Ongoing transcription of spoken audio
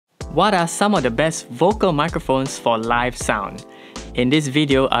What are some of the best vocal microphones for live sound? In this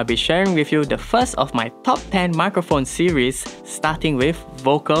video, I'll be sharing with you the first of my top 10 microphone series, starting with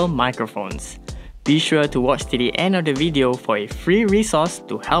vocal microphones. Be sure to watch till the end of the video for a free resource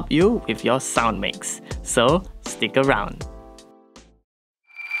to help you with your sound mix. So, stick around.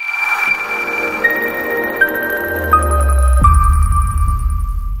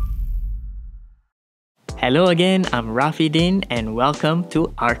 Hello again, I'm Rafi Dean and welcome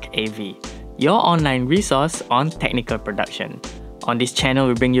to ARK-AV, your online resource on technical production. On this channel,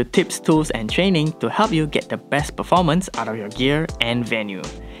 we bring you tips, tools, and training to help you get the best performance out of your gear and venue.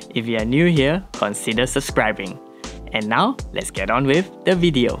 If you are new here, consider subscribing. And now, let's get on with the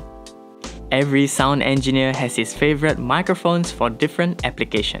video. Every sound engineer has his favorite microphones for different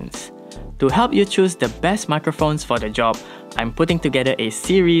applications. To help you choose the best microphones for the job, I'm putting together a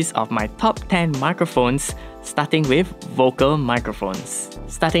series of my top 10 microphones, starting with vocal microphones.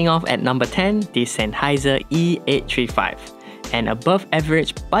 Starting off at number 10, the Sennheiser E835, an above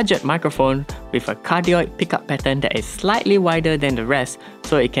average budget microphone with a cardioid pickup pattern that is slightly wider than the rest,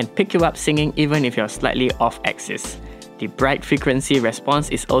 so it can pick you up singing even if you're slightly off axis. The bright frequency response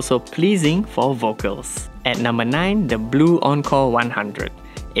is also pleasing for vocals. At number 9, the Blue Encore 100.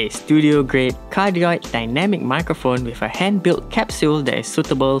 A studio-grade cardioid dynamic microphone with a hand-built capsule that is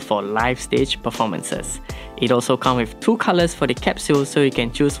suitable for live stage performances. It also comes with two colors for the capsule, so you can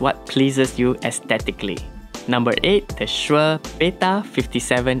choose what pleases you aesthetically. Number 8, the Shure Beta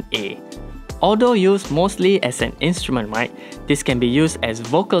 57A. Although used mostly as an instrument mic, this can be used as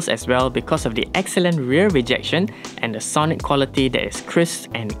vocals as well because of the excellent rear rejection and the sonic quality that is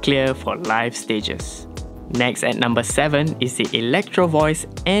crisp and clear for live stages. Next at number 7 is the Electro Voice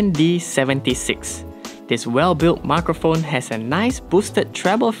ND76. This well-built microphone has a nice boosted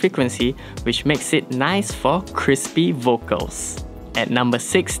treble frequency which makes it nice for crispy vocals. At number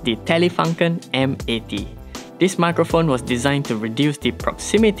 6, the Telefunken M80. This microphone was designed to reduce the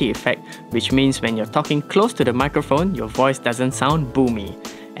proximity effect, which means when you're talking close to the microphone, your voice doesn't sound boomy.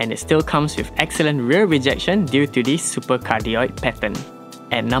 And it still comes with excellent rear rejection due to the supercardioid pattern.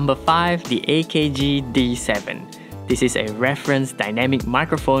 At number 5, the AKG D7. This is a reference dynamic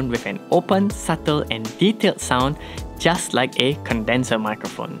microphone with an open, subtle, and detailed sound just like a condenser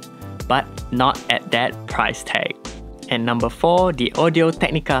microphone, but not at that price tag. At number 4, the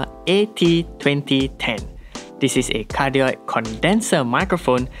Audio-Technica AT2010. This is a cardioid condenser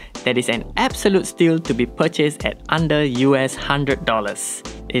microphone that is an absolute steal to be purchased at under US $100.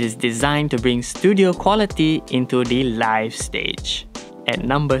 It is designed to bring studio quality into the live stage. At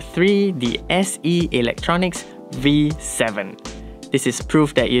number 3, the SE Electronics V7. This is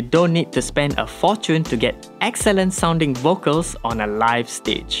proof that you don't need to spend a fortune to get excellent sounding vocals on a live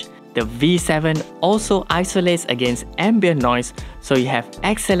stage. The V7 also isolates against ambient noise, so you have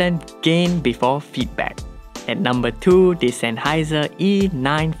excellent gain before feedback. At number 2, the Sennheiser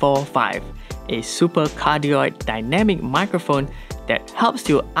E945, a super cardioid dynamic microphone that helps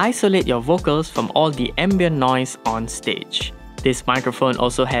you isolate your vocals from all the ambient noise on stage. This microphone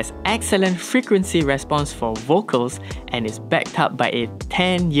also has excellent frequency response for vocals and is backed up by a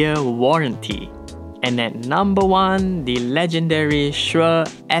 10-year warranty. And at number 1, the legendary Shure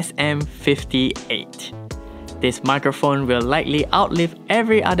SM58. This microphone will likely outlive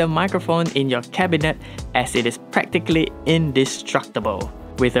every other microphone in your cabinet as it is practically indestructible.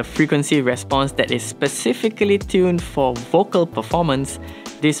 With a frequency response that is specifically tuned for vocal performance,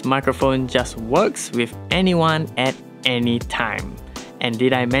 this microphone just works with anyone at any time. And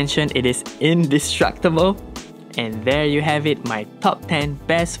did I mention it is indestructible? And there you have it, my top 10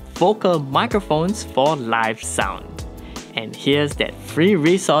 best vocal microphones for live sound. And here's that free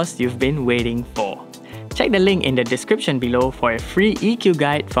resource you've been waiting for. Check the link in the description below for a free EQ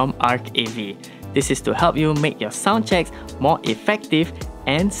guide from ARK-AV. This is to help you make your sound checks more effective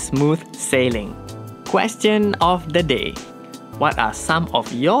and smooth sailing. Question of the day. What are some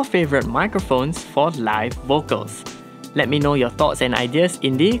of your favorite microphones for live vocals? Let me know your thoughts and ideas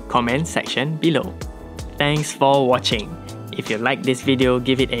in the comment section below. Thanks for watching. If you like this video,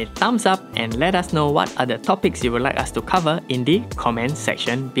 give it a thumbs up and let us know what other topics you would like us to cover in the comment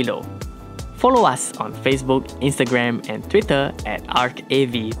section below. Follow us on Facebook, Instagram, and Twitter at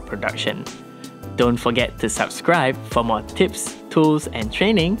ARK-AV Production. Don't forget to subscribe for more tips, tools, and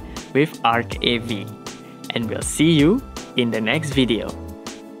training with ARK-AV. And we'll see you in the next video.